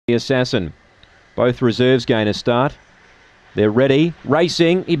Assassin. Both reserves gain a start. They're ready,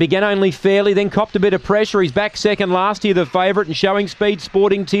 racing. He began only fairly, then copped a bit of pressure. He's back second last here, the favourite, and showing speed.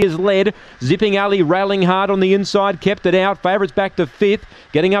 Sporting Tears led. Zipping Alley rallying hard on the inside, kept it out. Favourites back to fifth,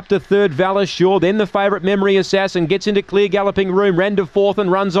 getting up to third, Valor Shore. Then the favourite, Memory Assassin, gets into clear galloping room, ran to fourth and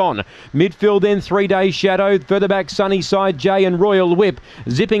runs on. Midfield then 3 Days Shadow. Further back, Sunnyside J and Royal Whip.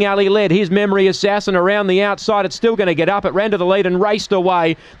 Zipping Alley led. Here's Memory Assassin around the outside. It's still going to get up. It ran to the lead and raced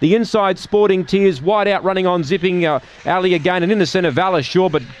away. The inside, Sporting Tears wide out running on Zipping Alley again, and in the centre, Valor Shore,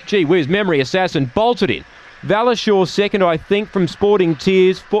 but gee whiz, Memory Assassin bolted in. Valor Shore second, I think, from Sporting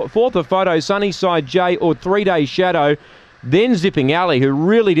Tears. Fourth a photo, Sunnyside J or 3 Days Shadow. Then Zipping Alley, who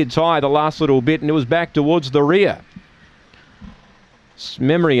really did tire the last little bit, and it was back towards the rear.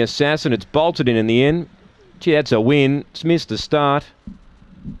 Memory Assassin, it's bolted in the end. Gee, that's a win. It's missed the start.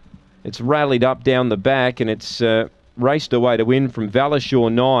 It's rallied up down the back, and it's raced away to win from Valor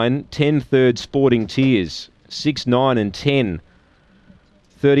Shore 9, 10 third Sporting Tears. 6, 9 and 10.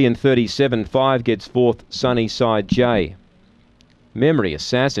 30 and 37. 5 gets fourth, Sunnyside J. Memory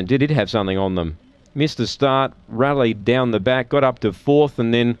Assassin, did it have something on them? Missed the start, rallied down the back, got up to fourth,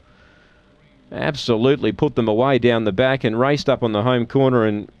 and then absolutely put them away down the back and raced up on the home corner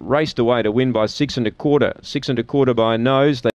and raced away to win by 6 1/4. 6 1/4 by nose.